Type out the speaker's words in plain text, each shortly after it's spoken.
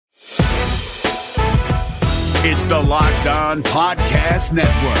It's the Locked On Podcast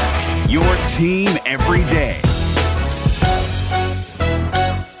Network, your team every day.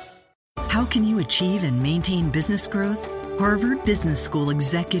 How can you achieve and maintain business growth? Harvard Business School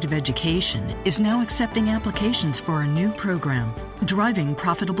Executive Education is now accepting applications for a new program, Driving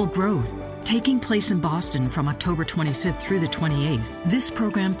Profitable Growth. Taking place in Boston from October 25th through the 28th, this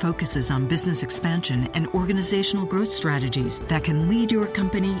program focuses on business expansion and organizational growth strategies that can lead your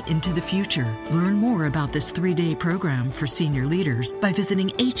company into the future. Learn more about this 3-day program for senior leaders by visiting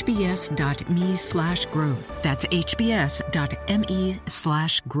hbs.me/growth. That's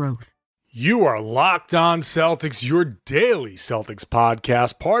hbs.me/growth. You are Locked On Celtics, your daily Celtics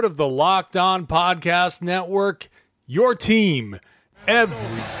podcast, part of the Locked On Podcast Network, your team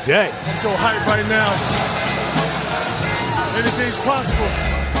every day. I'm so hyped right now. Anything's possible.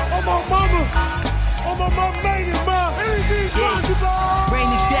 Oh, my mama made it, man. Anything's possible.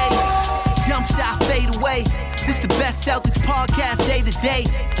 Rainy days, jump shot, fade away. This the best Celtics podcast day to day,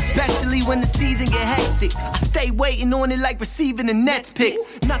 especially when the season get hectic. I stay waiting on it like receiving a Nets pick.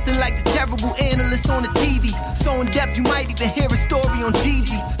 Nothing like the terrible analysts on the TV. So in depth you might even hear a story on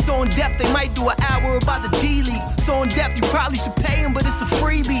Gigi. So in depth they might do an hour about the D-League. So in depth you probably should pay him, but it's a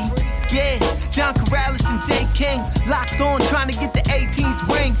freebie. Yeah, John Corrales and Jay King locked on trying to get the 18th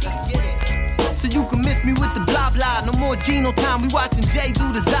ring. So you can miss me with the blah blah. No more Geno time, we watching Jay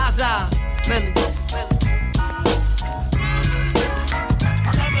do the Zaza. Melly.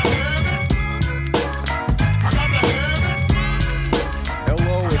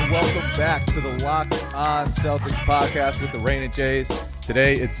 Welcome back to the Locked On Celtics podcast with the Rain and Jays.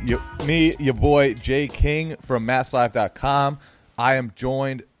 Today it's me, your boy Jay King from MassLive.com. I am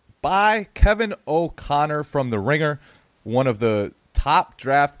joined by Kevin O'Connor from The Ringer, one of the top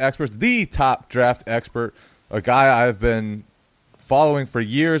draft experts, the top draft expert, a guy I've been following for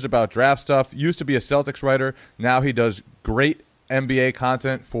years about draft stuff. Used to be a Celtics writer. Now he does great NBA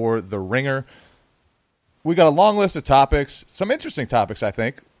content for The Ringer. We got a long list of topics, some interesting topics, I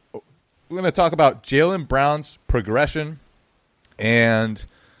think. We're going to talk about Jaylen Brown's progression and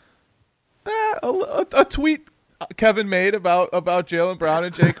a tweet Kevin made about Jaylen Brown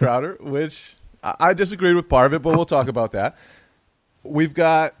and Jay Crowder, which I disagreed with part of it, but we'll talk about that. We've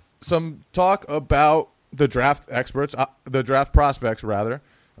got some talk about the draft experts, the draft prospects, rather.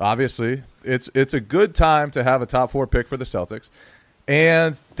 Obviously, it's a good time to have a top 4 pick for the Celtics.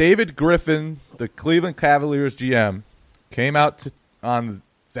 And David Griffin, the Cleveland Cavaliers GM, came out on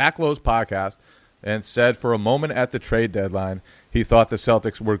Zach Lowe's podcast and said for a moment at the trade deadline he thought the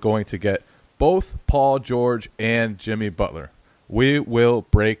Celtics were going to get both Paul George and Jimmy Butler. We will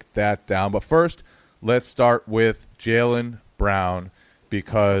break that down. But first, let's start with Jaylen Brown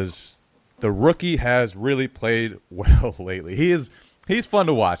because the rookie has really played well lately. He's fun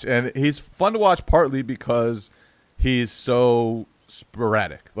to watch, and he's fun to watch partly because he's so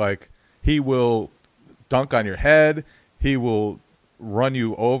sporadic. Like, he will dunk on your head. He will run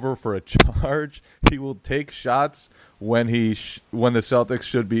you over for a charge. He will take shots when the Celtics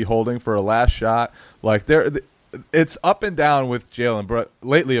should be holding for a last shot. Like, it's up and down with Jaylen, but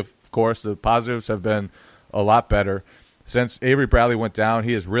lately, of course, the positives have been a lot better. Since Avery Bradley went down,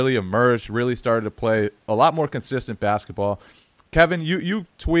 he has really emerged, really started to play a lot more consistent basketball. Kevin, you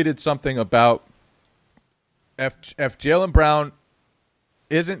tweeted something about if Jaylen Brown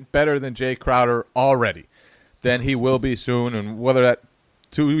isn't better than Jay Crowder already, then he will be soon, and whether that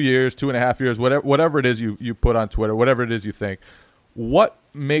 2 years, 2.5 years, whatever it is you put on Twitter, whatever it is you think, what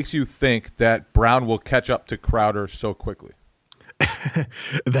makes you think that Brown will catch up to Crowder so quickly?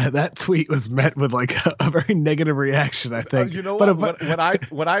 that tweet was met with like a very negative reaction, I think. You know what? When I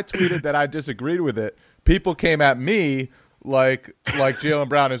tweeted that I disagreed with it, people came at me like Jaylen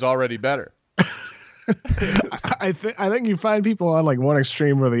Brown is already better. I think you find people on like one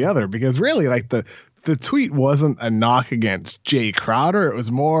extreme or the other, because really, like, the tweet wasn't a knock against Jay Crowder. It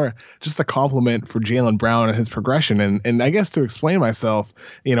was more just a compliment for Jaylen Brown and his progression. And I guess to explain myself,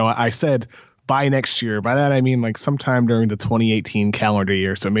 I said by next year. By that I mean like sometime during the 2018 calendar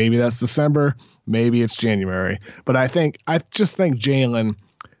year. So maybe that's December, maybe it's January. But I just think Jaylen,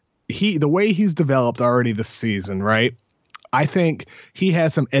 the way he's developed already this season, right? I think he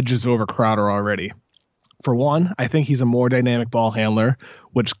has some edges over Crowder already. For one, I think he's a more dynamic ball handler,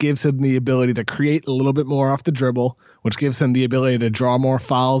 which gives him the ability to create a little bit more off the dribble, which gives him the ability to draw more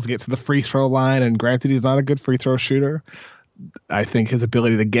fouls, get to the free throw line. And granted, he's not a good free throw shooter. I think his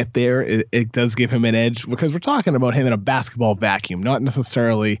ability to get there, it does give him an edge, because we're talking about him in a basketball vacuum, not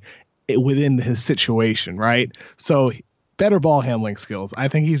necessarily within his situation, right? So better ball handling skills. I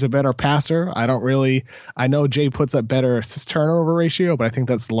think he's a better passer. I know Jay puts up better assist turnover ratio, but I think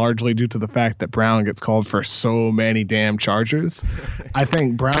that's largely due to the fact that Brown gets called for so many damn charges. I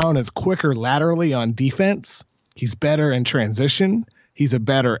think Brown is quicker laterally on defense. He's better in transition. He's a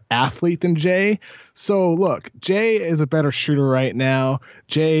better athlete than Jay. So look, Jay is a better shooter right now.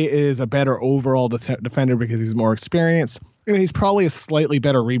 Jay is a better overall defender because he's more experienced. And he's probably a slightly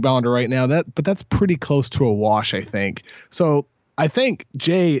better rebounder right now. But that's pretty close to a wash, I think. So I think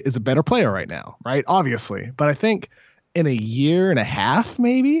Jay is a better player right now, right? Obviously. But I think in a year and a half,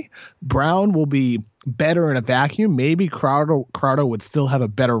 maybe, Brown will be better in a vacuum. Maybe Crowder would still have a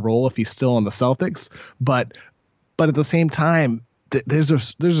better role if he's still on the Celtics. But at the same time, there's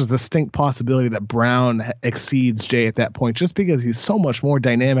a distinct possibility that Brown exceeds Jay at that point just because he's so much more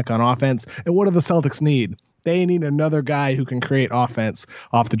dynamic on offense. And what do the Celtics need? They need another guy who can create offense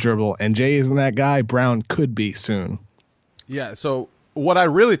off the dribble. And Jay isn't that guy. Brown could be soon. Yeah, so what I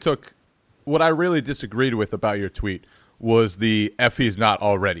really disagreed with about your tweet was the "F he's not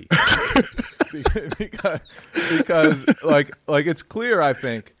already." because like it's clear, I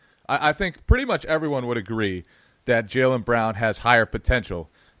think pretty much everyone would agree that Jaylen Brown has higher potential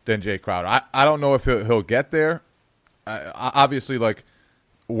than Jay Crowder. I don't know if he'll get there. Obviously, like,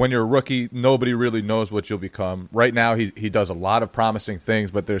 when you're a rookie, nobody really knows what you'll become. Right now, he does a lot of promising things,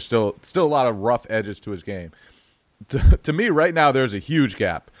 but there's still a lot of rough edges to his game. To me, right now, there's a huge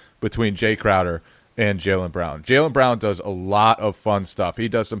gap between Jay Crowder and Jaylen Brown. Jaylen Brown does a lot of fun stuff. He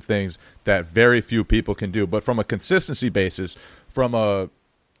does some things that very few people can do. But from a consistency basis,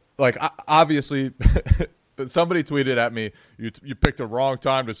 obviously – but somebody tweeted at me, you picked a wrong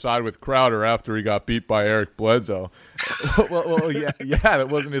time to side with Crowder after he got beat by Eric Bledsoe. well, yeah, that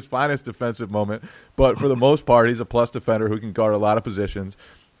wasn't his finest defensive moment. But for the most part, he's a plus defender who can guard a lot of positions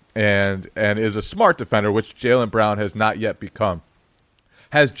and is a smart defender, which Jaylen Brown has not yet become.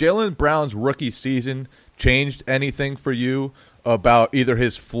 Has Jaylen Brown's rookie season changed anything for you about either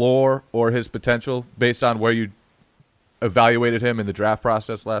his floor or his potential based on where you evaluated him in the draft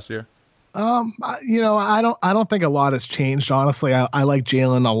process last year? I don't think a lot has changed. Honestly, I like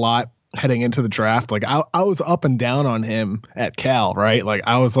Jaylen a lot heading into the draft. Like I was up and down on him at Cal, right? Like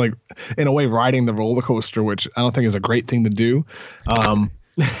I was like in a way riding the roller coaster, which I don't think is a great thing to do.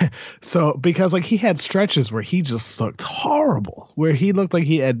 So because like he had stretches where he just looked horrible, where he looked like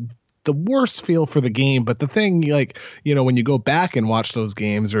he had the worst feel for the game. But the thing, like, when you go back and watch those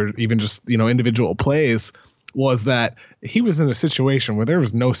games or even just, individual plays, was that he was in a situation where there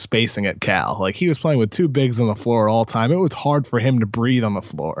was no spacing at Cal. Like he was playing with two bigs on the floor all time. It was hard for him to breathe on the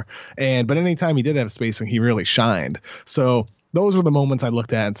floor. But anytime he did have spacing, he really shined. So those were the moments I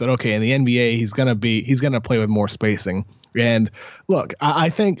looked at and said, okay, in the NBA, he's going to play with more spacing. And look, I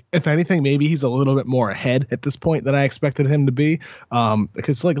think if anything, maybe he's a little bit more ahead at this point than I expected him to be.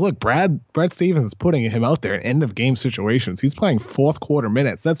 Because look, Brad Stevens is putting him out there in end of game situations. He's playing fourth quarter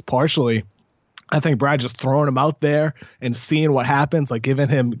minutes. That's partially, I think, Brad just throwing him out there and seeing what happens, like giving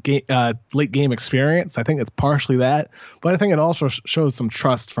him late game experience. I think it's partially that, but I think it also shows some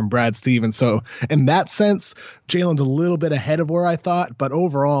trust from Brad Stevens. So in that sense, Jaylen's a little bit ahead of where I thought, but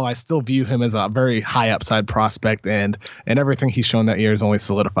overall, I still view him as a very high upside prospect, and everything he's shown that year has only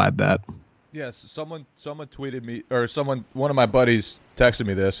solidified that. Yes, someone tweeted me, or one of my buddies texted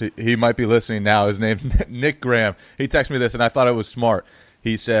me this. He might be listening now. His name's Nick Graham. He texted me this, and I thought it was smart.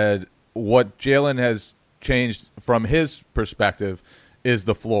 He said, what Jaylen has changed from his perspective is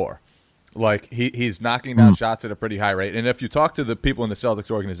the floor. Like he's knocking down shots at a pretty high rate. And if you talk to the people in the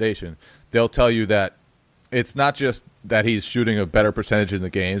Celtics organization, they'll tell you that it's not just that he's shooting a better percentage in the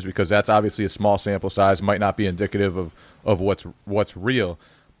games, because that's obviously a small sample size, might not be indicative of what's real.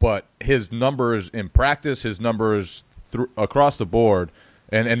 But his numbers in practice, his numbers across the board,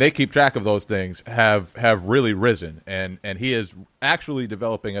 and they keep track of those things, have really risen, and he is actually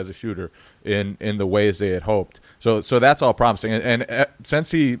developing as a shooter in the ways they had hoped. So that's all promising. And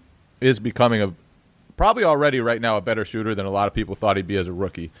since he is becoming probably already right now a better shooter than a lot of people thought he'd be as a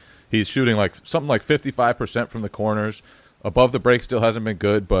rookie. He's shooting something like 55% from the corners. Above the break still hasn't been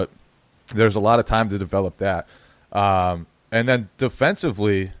good, but there's a lot of time to develop that. And then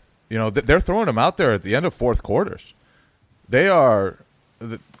defensively, they're throwing him out there at the end of fourth quarters. They are.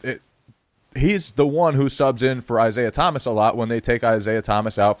 He's the one who subs in for Isaiah Thomas a lot when they take Isaiah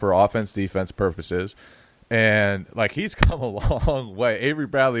Thomas out for offense-defense purposes. And, he's come a long way. Avery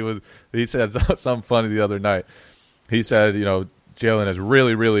Bradley he said something funny the other night. He said, Jaylen has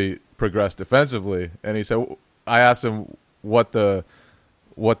really, really progressed defensively. And he said, I asked him what the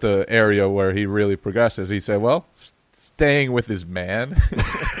area where he really progressed is. He said, well, staying with his man.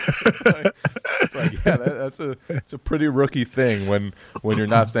 It's like, yeah, it's a pretty rookie thing when you're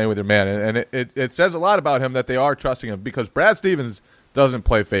not staying with your man, and it says a lot about him that they are trusting him, because Brad Stevens doesn't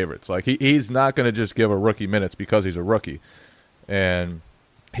play favorites. Like he's not going to just give a rookie minutes because he's a rookie, and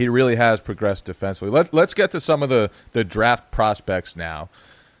he really has progressed defensively. Let's get to some of the draft prospects now.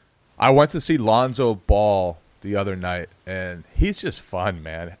 I went to see Lonzo Ball the other night, and he's just fun,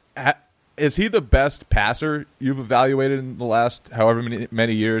 man. Is he the best passer you've evaluated in the last however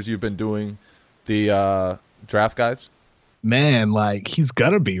many years you've been doing the draft guides? Man, like, he's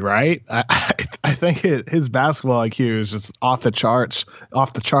gonna be, right? I think his basketball IQ is just off the charts.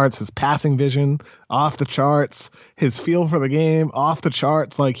 His passing vision, off the charts. His feel for the game, off the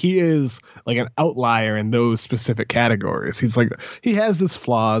charts. Like, he is like an outlier in those specific categories. He has his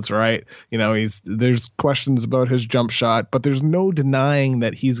flaws, right? You know, there's questions about his jump shot, but there's no denying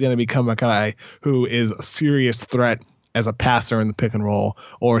that he's going to become a guy who is a serious threat as a passer in the pick and roll,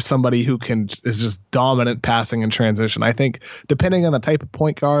 or somebody who is just dominant passing in transition. I think depending on the type of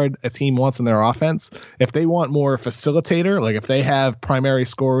point guard a team wants in their offense, if they want more facilitator, like if they have primary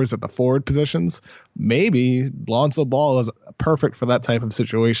scorers at the forward positions, maybe Lonzo Ball is perfect for that type of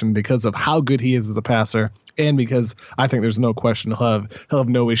situation because of how good he is as a passer, and because I think there's no question he'll have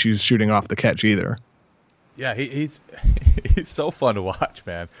no issues shooting off the catch either. Yeah, he's so fun to watch,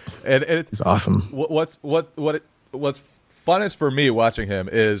 man, and it's awesome. What's funnest for me watching him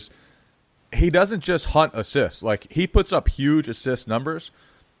is he doesn't just hunt assists. Like, he puts up huge assist numbers,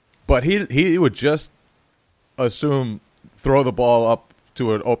 but he would just throw the ball up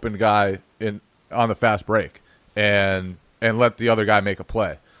to an open guy on the fast break and let the other guy make a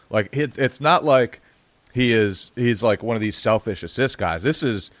play. Like, it's not like he's like one of these selfish assist guys.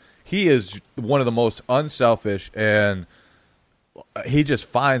 He is one of the most unselfish, and he just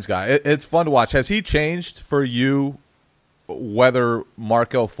finds guys. It's fun to watch. Has he changed for you whether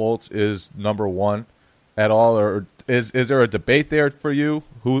Markelle Fultz is number one at all, or is there a debate there for you?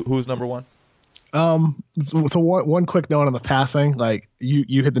 Who's number one? So one quick note on the passing, like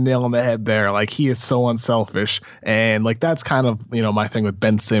you hit the nail on the head there. Like, he is so unselfish, and like that's kind of, you know, my thing with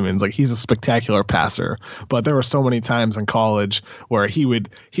Ben Simmons. Like, he's a spectacular passer, but there were so many times in college where he would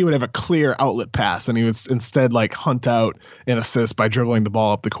have a clear outlet pass, and he would instead like hunt out an assist by dribbling the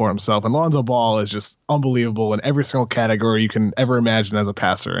ball up the court himself. And Lonzo Ball is just unbelievable in every single category you can ever imagine as a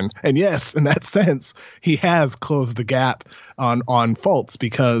passer. And yes, in that sense, he has closed the gap on Fultz,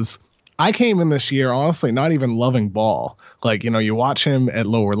 because I came in this year, honestly, not even loving Ball. Like, you know, you watch him at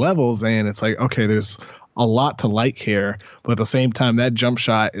lower levels and it's like, okay, there's a lot to like here. But at the same time, that jump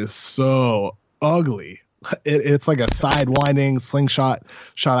shot is so ugly. It's like a side-winding slingshot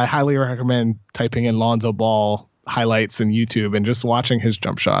shot. I highly recommend typing in Lonzo Ball highlights in YouTube and just watching his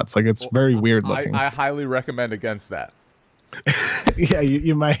jump shots. Like, it's very weird looking. I highly recommend against that. Yeah,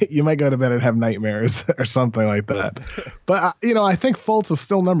 you might go to bed and have nightmares or something like that. But you know, I think Fultz is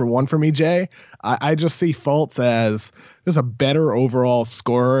still number one for me, Jay. I just see Fultz as just a better overall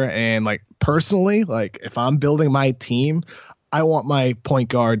scorer, and like personally, like if I'm building my team, I want my point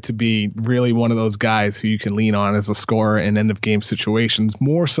guard to be really one of those guys who you can lean on as a scorer in end of game situations,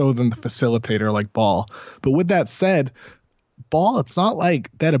 more so than the facilitator like Ball. But with that said, Ball, it's not like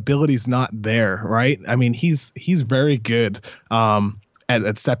that ability's not there, right? I mean, he's very good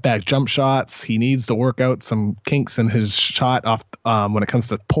at step back jump shots. He needs to work out some kinks in his shot off when it comes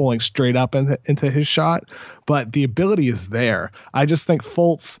to pulling straight up into his shot, but the ability is there. I just think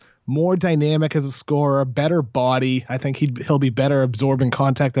Fultz, more dynamic as a scorer, better body. I think he'll be better absorbing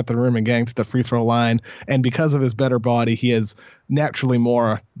contact at the rim and getting to the free throw line. And because of his better body, he has naturally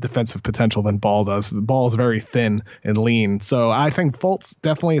more defensive potential than Ball does. Ball is very thin and lean. So I think Fultz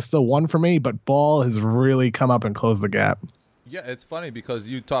definitely is still one for me, but Ball has really come up and closed the gap. Yeah, it's funny because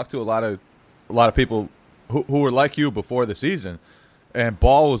you talk to a lot of people who were like you before the season, and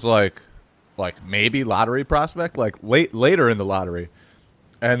Ball was like maybe lottery prospect, like later in the lottery.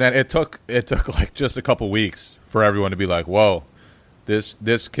 And then it took like just a couple weeks for everyone to be like, "Whoa, this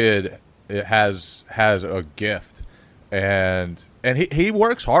kid has a gift," and he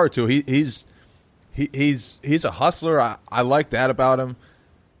works hard too. He's a hustler. I like that about him.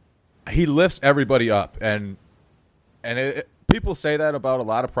 He lifts everybody up, and people say that about a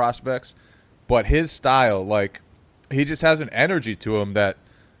lot of prospects, but his style, like, he just has an energy to him that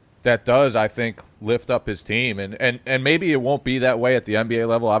does, I think, lift up his team. And maybe it won't be that way at the NBA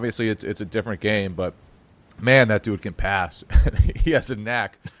level. Obviously, it's a different game, but, man, that dude can pass. He has a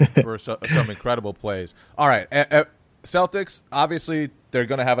knack for some incredible plays. All right, Celtics, obviously, they're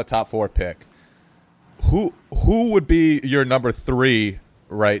going to have a top 4 pick. Who would be your number 3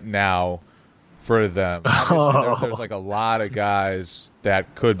 right now for them. Obviously, there's like a lot of guys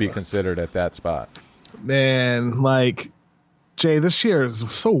that could be considered at that spot. Man, like, Jay, this year is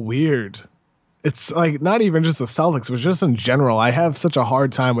so weird. It's like not even just the Celtics, but just in general. I have such a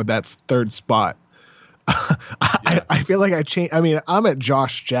hard time with that third spot. I feel like I'm at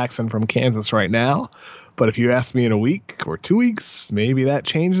Josh Jackson from Kansas right now, but if you ask me in a week or 2 weeks, maybe that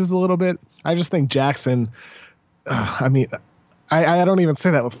changes a little bit. I just think Jackson, I don't even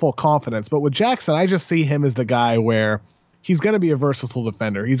say that with full confidence, but with Jackson, I just see him as the guy where he's going to be a versatile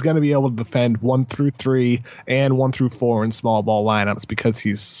defender. He's going to be able to defend 1 through 3 and 1 through 4 in small ball lineups because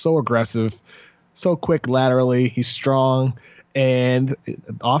he's so aggressive, so quick laterally. He's strong, and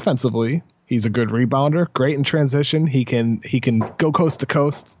offensively, he's a good rebounder, great in transition. He can go coast to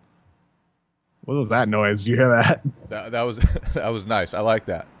coast. What was that noise? Did you hear that? That was nice. I like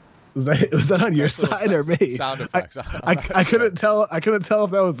that. Was that on your side or me? Sound effects. I couldn't tell. I couldn't tell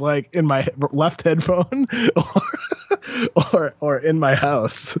if that was like in my left headphone or in my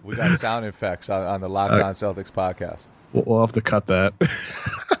house. We got sound effects on the Locked On Celtics podcast. We'll have to cut that.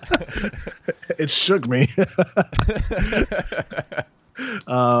 It shook me.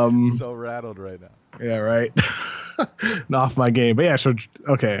 So rattled right now. Yeah, right. Off my game. But yeah, so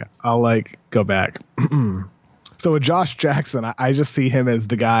okay, I'll go back. So with Josh Jackson, I just see him as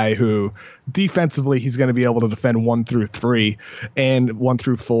the guy who defensively he's going to be able to defend 1 through 3 and 1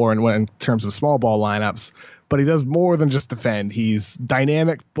 through 4 and in terms of small ball lineups. But he does more than just defend. He's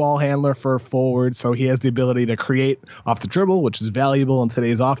dynamic ball handler for forward, so he has the ability to create off the dribble, which is valuable in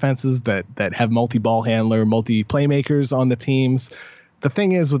today's offenses that have multi-ball handler, multi-playmakers on the teams. The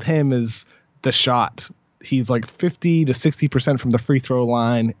thing is with him is the shot. He's like 50 to 60% from the free throw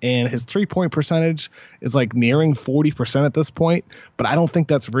line, and his 3-point percentage is like nearing 40% at this point, but I don't think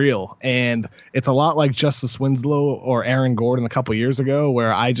that's real. And it's a lot like Justice Winslow or Aaron Gordon a couple years ago,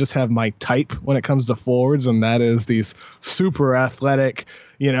 where I just have my type when it comes to forwards, and that is these super athletic,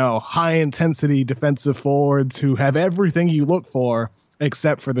 high intensity defensive forwards who have everything you look for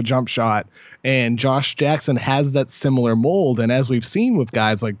except for the jump shot. And Josh Jackson has that similar mold. And as we've seen with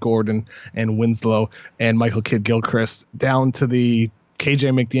guys like Gordon and Winslow and Michael Kidd-Gilchrist down to the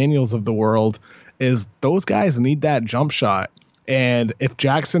KJ McDaniels of the world, is those guys need that jump shot. And if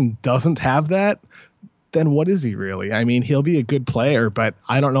Jackson doesn't have that, then what is he really? I mean, he'll be a good player, but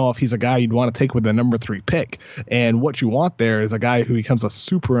I don't know if he's a guy you'd want to take with the number 3 pick. And what you want there is a guy who becomes a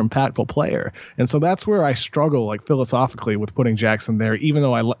super impactful player. And so that's where I struggle, philosophically, with putting Jackson there, even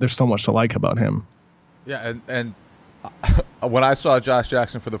though there's so much to like about him. Yeah, and when I saw Josh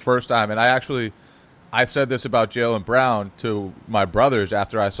Jackson for the first time, and I said this about Jaylen Brown to my brothers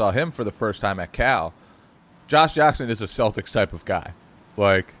after I saw him for the first time at Cal, Josh Jackson is a Celtics type of guy.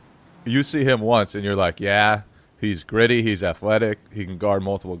 You see him once and you're like, yeah, he's gritty, he's athletic, he can guard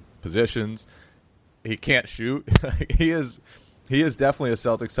multiple positions, he can't shoot. he is definitely a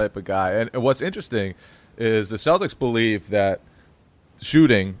Celtics type of guy. And what's interesting is the Celtics believe that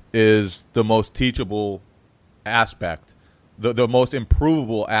shooting is the most teachable aspect, the most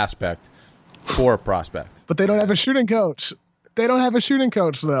improvable aspect for a prospect. But they don't have a shooting coach. They don't have a shooting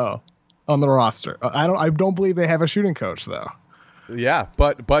coach though on the roster. I don't believe they have a shooting coach though. Yeah,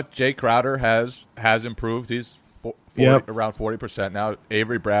 but Jay Crowder has improved. He's around 40% now.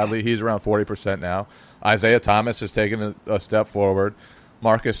 Avery Bradley, he's around 40% now. Isaiah Thomas has taken a step forward.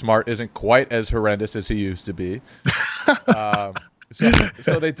 Marcus Smart isn't quite as horrendous as he used to be.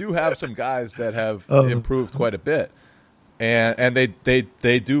 So they do have some guys that have improved quite a bit, and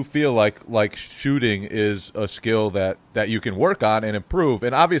they do feel like shooting is a skill that you can work on and improve.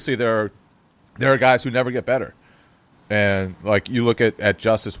 And obviously there are guys who never get better. And you look at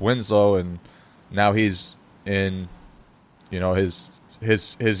Justice Winslow, and now he's in,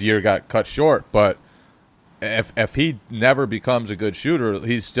 his year got cut short. But if he never becomes a good shooter,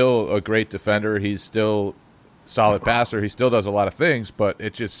 he's still a great defender. He's still solid passer. He still does a lot of things, but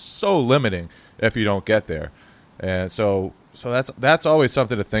it's just so limiting if you don't get there. And so that's always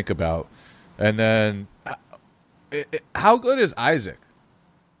something to think about. And then, how good is Isaac?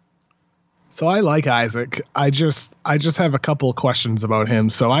 So I like Isaac. I just have a couple of questions about him.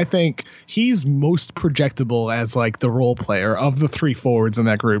 So I think he's most projectable as the role player of the 3 forwards in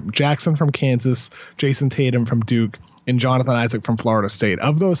that group. Jackson from Kansas, Jason Tatum from Duke, and Jonathan Isaac from Florida State.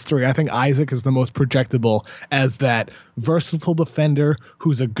 Of those 3, I think Isaac is the most projectable as that versatile defender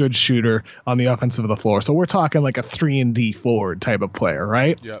who's a good shooter on the offensive of the floor. So we're talking like a 3-and-D forward type of player,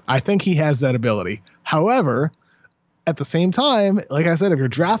 right? Yep. I think he has that ability. However, at the same time, like I said, if you're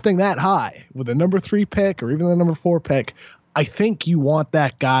drafting that high with a number 3 pick or even the number 4 pick, I think you want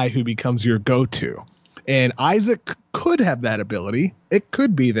that guy who becomes your go-to. And Isaac could have that ability. It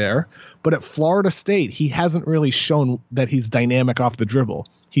could be there. But at Florida State, he hasn't really shown that he's dynamic off the dribble.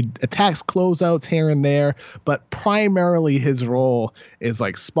 He attacks closeouts here and there, but primarily his role is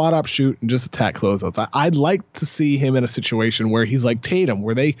like spot up shoot and just attack closeouts. I'd like to see him in a situation where he's like Tatum,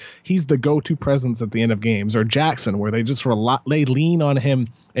 where he's the go-to presence at the end of games, or Jackson, where they just they lean on him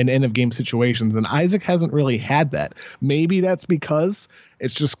in end of game situations. And Isaac hasn't really had that. Maybe that's because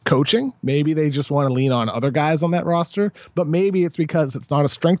it's just coaching. Maybe they just want to lean on other guys on that roster, but maybe it's because it's not a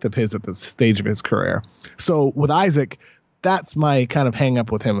strength of his at this stage of his career. So with Isaac, that's my kind of hang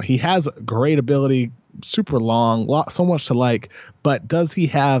up with him. He has great ability, super long, so much to like, but does he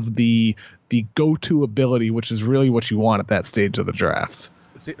have the go-to ability, which is really what you want at that stage of the draft?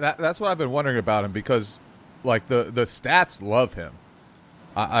 See, that's what I've been wondering about him, because like the stats love him.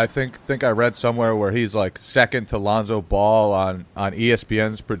 I think I read somewhere where he's like second to Lonzo Ball on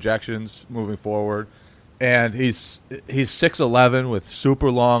ESPN's projections moving forward, and he's 6'11" with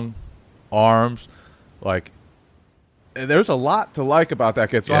super long arms. Like, there's a lot to like about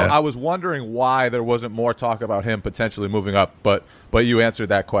that kid. So yeah. I was wondering why there wasn't more talk about him potentially moving up, but you answered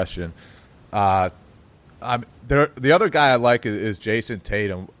that question. The other guy I like is Jason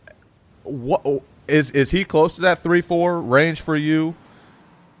Tatum. What is he close to that 3-4 range for you?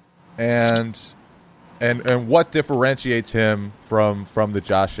 And what differentiates him from the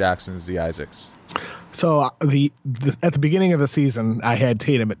Josh Jacksons, the Isaacs? So at the beginning of the season, I had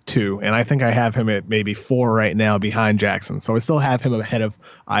Tatum at 2, and I think I have him at maybe 4 right now behind Jackson. So I still have him ahead of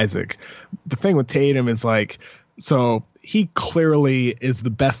Isaac. The thing with Tatum is so he clearly is the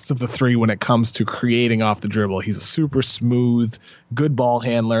best of the 3 when it comes to creating off the dribble. He's a super smooth, good ball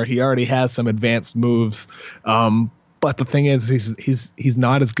handler. He already has some advanced moves. But the thing is, he's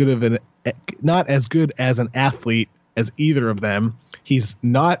not as good as an athlete as either of them. He's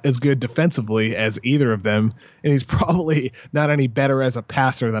not as good defensively as either of them, and he's probably not any better as a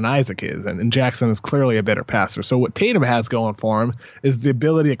passer than Isaac is, and Jackson is clearly a better passer. So what Tatum has going for him is the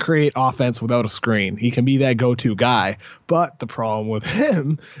ability to create offense without a screen. He can be that go-to guy, but the problem with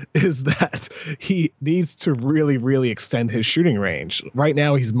him is that he needs to really, really extend his shooting range. Right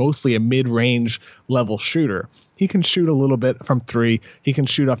now, he's mostly a mid-range level shooter. He can shoot a little bit from 3. He can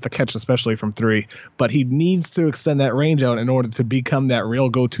shoot off the catch, especially from 3. But he needs to extend that range out in order to become that real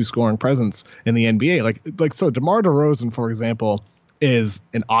go-to scoring presence in the NBA. So DeMar DeRozan, for example, is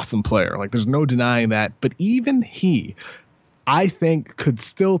an awesome player. There's no denying that. But even he, I think, could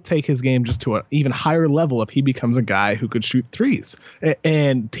still take his game just to an even higher level if he becomes a guy who could shoot threes.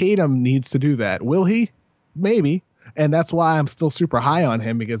 And Tatum needs to do that. Will he? Maybe. And that's why I'm still super high on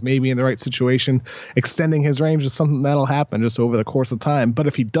him, because maybe in the right situation, extending his range is something that'll happen just over the course of time. But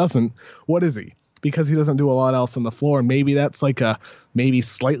if he doesn't, what is he? Because he doesn't do a lot else on the floor. And maybe that's like a maybe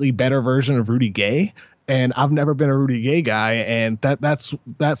slightly better version of Rudy Gay. And I've never been a Rudy Gay guy, and that's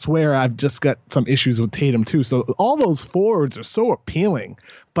where I've just got some issues with Tatum too. So all those forwards are so appealing,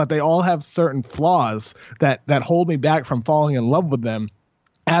 but they all have certain flaws that hold me back from falling in love with them,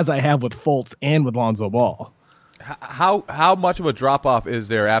 as I have with Fultz and with Lonzo Ball. How much of a drop off is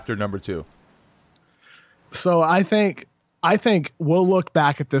there after number 2? So I think we'll look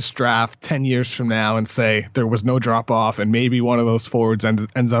back at this draft 10 years from now and say there was no drop off, and maybe one of those forwards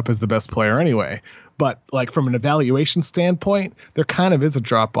ends up as the best player anyway. But from an evaluation standpoint, there kind of is a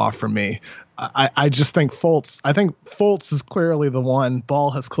drop off for me. I just think Fultz is clearly the one. Ball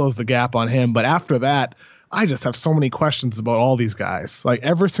has closed the gap on him, but after that, I just have so many questions about all these guys.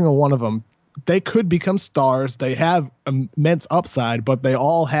 Every single one of them. They could become stars. They have immense upside, but they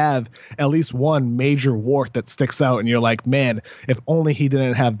all have at least one major wart that sticks out. And you're like, man, if only he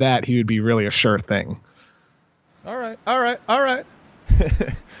didn't have that, he would be really a sure thing. All right.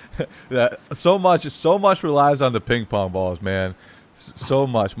 So much relies on the ping pong balls, man. So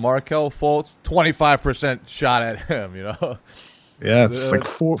much. Markelle Fultz, 25% shot at him, Yeah, it's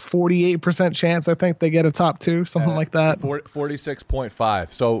 48% chance I think they get a top 2, something like that.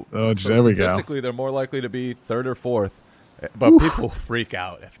 46.5. So, there we go. Statistically, they're more likely to be 3rd or 4th. But people freak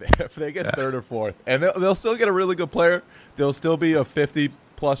out if they get 3rd or 4th. And they'll still get a really good player. They'll still be a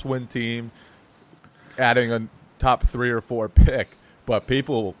 50-plus win team, adding a top 3 or 4 pick. But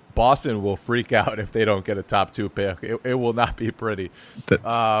Boston will freak out if they don't get a top 2 pick. It will not be pretty.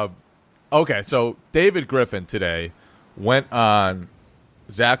 Okay, so David Griffin today went on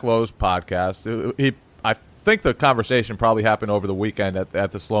Zach Lowe's podcast. I think the conversation probably happened over the weekend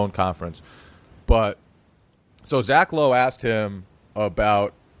at the Sloan Conference. But so Zach Lowe asked him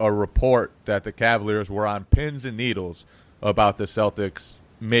about a report that the Cavaliers were on pins and needles about the Celtics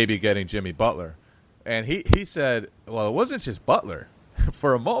maybe getting Jimmy Butler. And he said, well, it wasn't just Butler.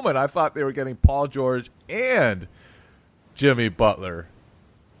 For a moment, I thought they were getting Paul George and Jimmy Butler.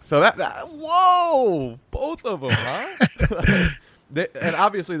 So that whoa, both of them, huh? And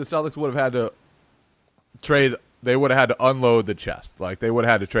obviously the Celtics would have had to trade. They would have had to unload the chest. Like, they would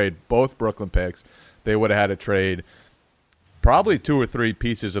have had to trade both Brooklyn picks. They would have had to trade probably 2 or 3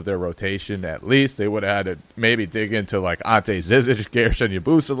 pieces of their rotation at least. They would have had to maybe dig into like Ante Zizic, Gershon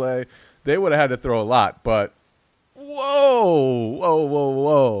Yabusele. They would have had to throw a lot. But whoa.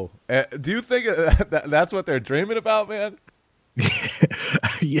 Do you think that's what they're dreaming about, man?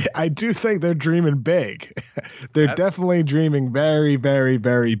 Yeah, I do think they're dreaming big. They're definitely dreaming very, very,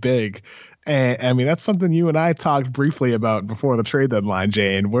 very big. And I mean, that's something you and I talked briefly about before the trade deadline,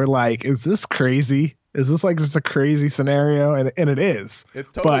 Jay. And we're like, is this crazy? Is this like just a crazy scenario? And it is.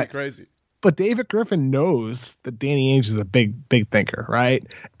 It's totally crazy. But David Griffin knows that Danny Ainge is a big thinker, right?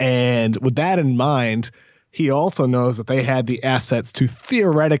 And with that in mind, he also knows that they had the assets to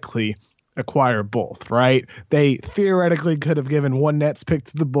theoretically acquire both, right? They theoretically could have given one Nets pick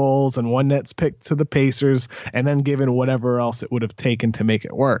to the Bulls and one Nets pick to the Pacers, and then given whatever else it would have taken to make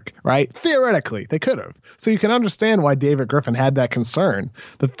it work, right? Theoretically, they could have. So you can understand why David Griffin had that concern.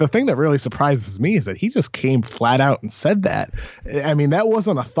 The thing that really surprises me is that he just came flat out and said that. I mean, that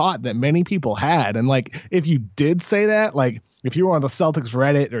wasn't a thought that many people had. And like, if you did say that, like, if you were on the Celtics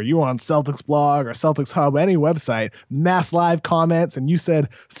Reddit or you were on Celtics blog or Celtics Hub, any website, MassLive comments, and you said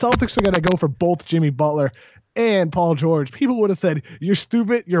Celtics are going to go for both Jimmy Butler and Paul George, people would have said, you're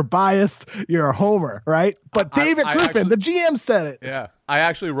stupid, you're biased, you're a homer, right? But David Griffin, the GM, said it. Yeah, I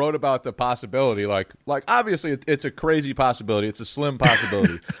actually wrote about the possibility. Like obviously it's a crazy possibility. It's a slim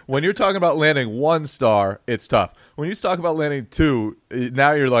possibility. When you're talking about landing 1 star, it's tough. When you talk about landing 2,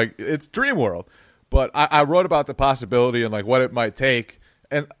 now you're like, it's dream world. But I wrote about the possibility and like what it might take,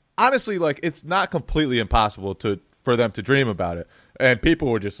 and honestly, like, it's not completely impossible for them to dream about it. And people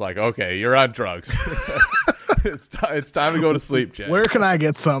were just like, "Okay, you're on drugs. It's time to go to sleep, Jay." Where can I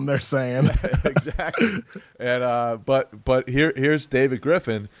get some? They're saying. Exactly. And but here's David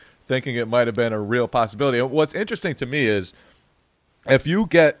Griffin thinking it might have been a real possibility. And what's interesting to me is if you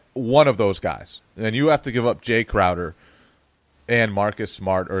get one of those guys, and you have to give up Jay Crowder and Marcus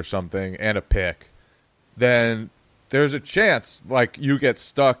Smart or something and a pick, then there's a chance like you get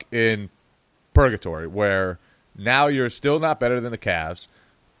stuck in purgatory where now you're still not better than the Cavs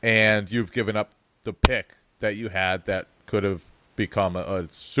and you've given up the pick that you had that could have become a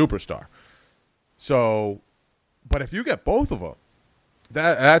superstar. So, but if you get both of them,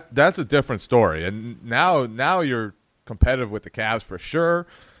 that's a different story. And now you're competitive with the Cavs for sure.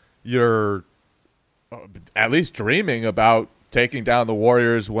 You're at least dreaming about taking down the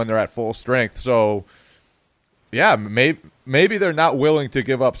Warriors when they're at full strength. So, yeah, maybe they're not willing to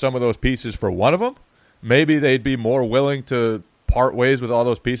give up some of those pieces for one of them. Maybe they'd be more willing to part ways with all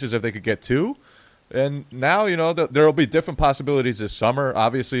those pieces if they could get 2. And now, there will be different possibilities this summer.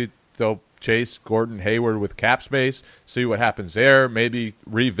 Obviously, they'll chase Gordon Hayward with cap space, see what happens there, maybe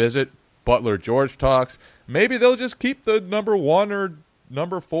revisit Butler-George talks. Maybe they'll just keep the number 1 or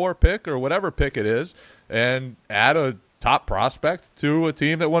number 4 pick or whatever pick it is and add a top prospect to a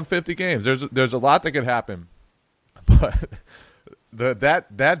team that won 50 games. There's a lot that could happen. But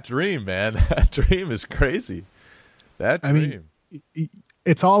that dream, man, that dream is crazy. That dream. I mean,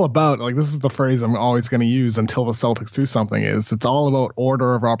 it's all about, like, this is the phrase I'm always going to use until the Celtics do something, is it's all about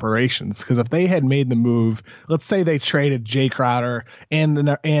order of operations. Because if they had made the move, let's say they traded Jay Crowder and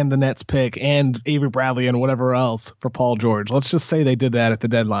the Nets pick and Avery Bradley and whatever else for Paul George. Let's just say they did that at the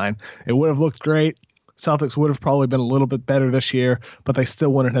deadline. It would have looked great. Celtics would have probably been a little bit better this year, but they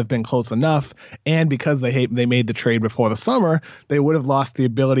still wouldn't have been close enough. And because they made the trade before the summer, they would have lost the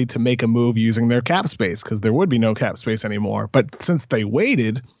ability to make a move using their cap space because there would be no cap space anymore. But since they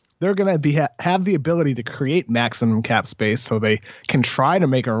waited, they're going to have the ability to create maximum cap space so they can try to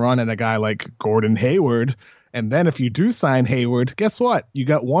make a run at a guy like Gordon Hayward. And then if you do sign Hayward, guess what? You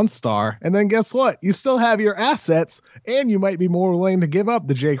got 1 star. And then guess what? You still have your assets, and you might be more willing to give up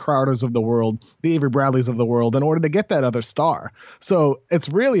the Jay Crowders of the world, the Avery Bradleys of the world, in order to get that other star. So it's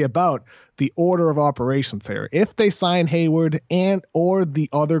really about the order of operations here. If they sign Hayward and or the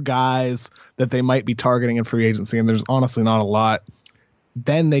other guys that they might be targeting in free agency, and there's honestly not a lot,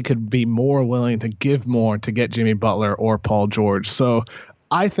 then they could be more willing to give more to get Jimmy Butler or Paul George. So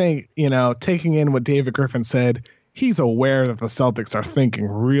I think, taking in what David Griffin said, he's aware that the Celtics are thinking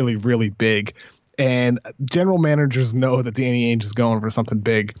really, really big. And general managers know that Danny Ainge is going for something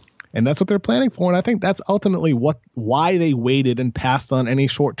big. And that's what they're planning for. And I think that's ultimately why they waited and passed on any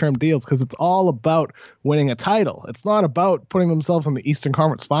short-term deals, because it's all about winning a title. It's not about putting themselves in the Eastern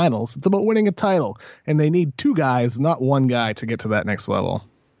Conference Finals. It's about winning a title. And they need 2 guys, not 1 guy, to get to that next level.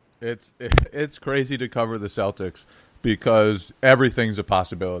 It's crazy to cover the Celtics. because everything's a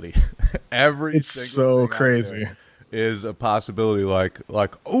possibility. It's so crazy. Is a possibility.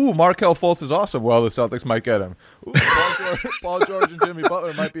 Like, ooh, Markelle Fultz is awesome. Well, the Celtics might get him. Ooh, Paul George and Jimmy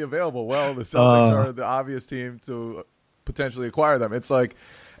Butler might be available. Well, the Celtics are the obvious team to potentially acquire them. It's like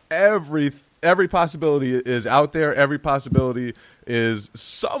every possibility is out there. Every possibility is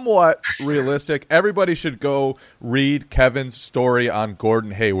somewhat realistic. Everybody should go read Kevin's story on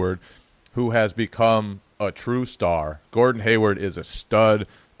Gordon Hayward, who has become a true star. Gordon Hayward is a stud.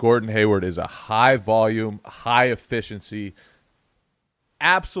 Gordon Hayward is a high volume, high efficiency,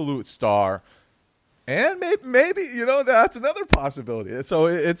 absolute star. And maybe that's another possibility. So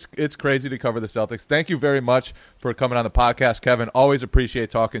it's crazy to cover the Celtics. Thank you very much for coming on the podcast, Kevin. Always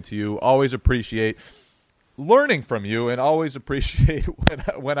appreciate talking to you. Always appreciate learning from you, and always appreciate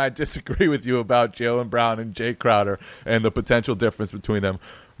when I disagree with you about Jaylen Brown and Jay Crowder and the potential difference between them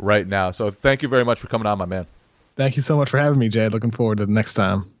right now. So thank you very much for coming on, my man. Thank you so much for having me, Jay. Looking forward to the next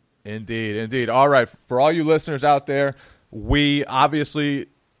time. Indeed. All right, for all you listeners out there, we obviously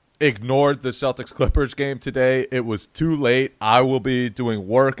ignored the Celtics-Clippers game today. It was too late. I will be doing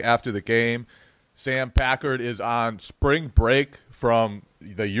work after the game. Sam Packard is on spring break from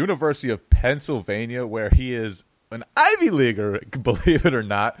the University of Pennsylvania, where he is an Ivy Leaguer, believe it or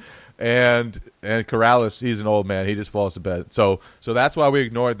not. And Corrales, he's an old man. He just falls to bed. So that's why we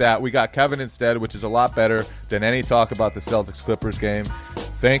ignored that. We got Kevin instead, which is a lot better than any talk about the Celtics-Clippers game.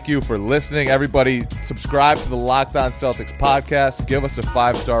 Thank you for listening. Everybody, subscribe to the Locked On Celtics podcast. Give us a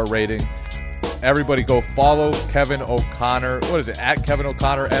 5-star rating. Everybody go follow Kevin O'Connor. What is it, at Kevin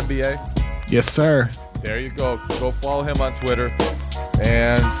O'Connor NBA? Yes, sir. There you go. Go follow him on Twitter.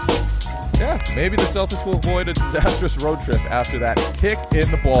 And yeah, maybe the Celtics will avoid a disastrous road trip after that kick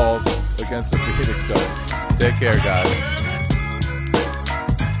in the balls against the Phoenix Suns. Take care, guys.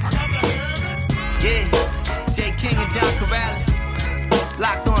 Yeah, Jay King and John Corrales.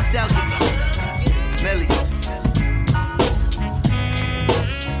 Locked On Celtics. Millies.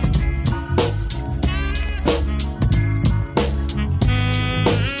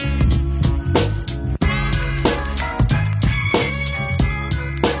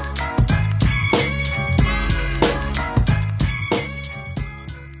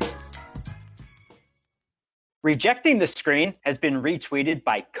 Rejecting the Screen has been retweeted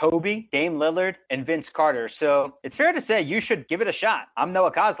by Kobe, Dame Lillard, and Vince Carter, so it's fair to say you should give it a shot. I'm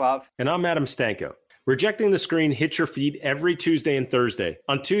Noah Kozlov. And I'm Adam Stanko. Rejecting the Screen hits your feed every Tuesday and Thursday.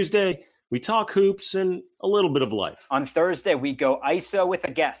 On Tuesday, we talk hoops and a little bit of life. On Thursday, we go ISO with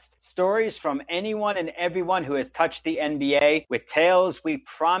a guest. Stories from anyone and everyone who has touched the NBA with tales we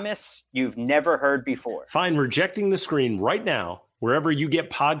promise you've never heard before. Find Rejecting the Screen right now, wherever you get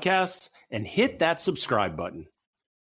podcasts, and hit that subscribe button.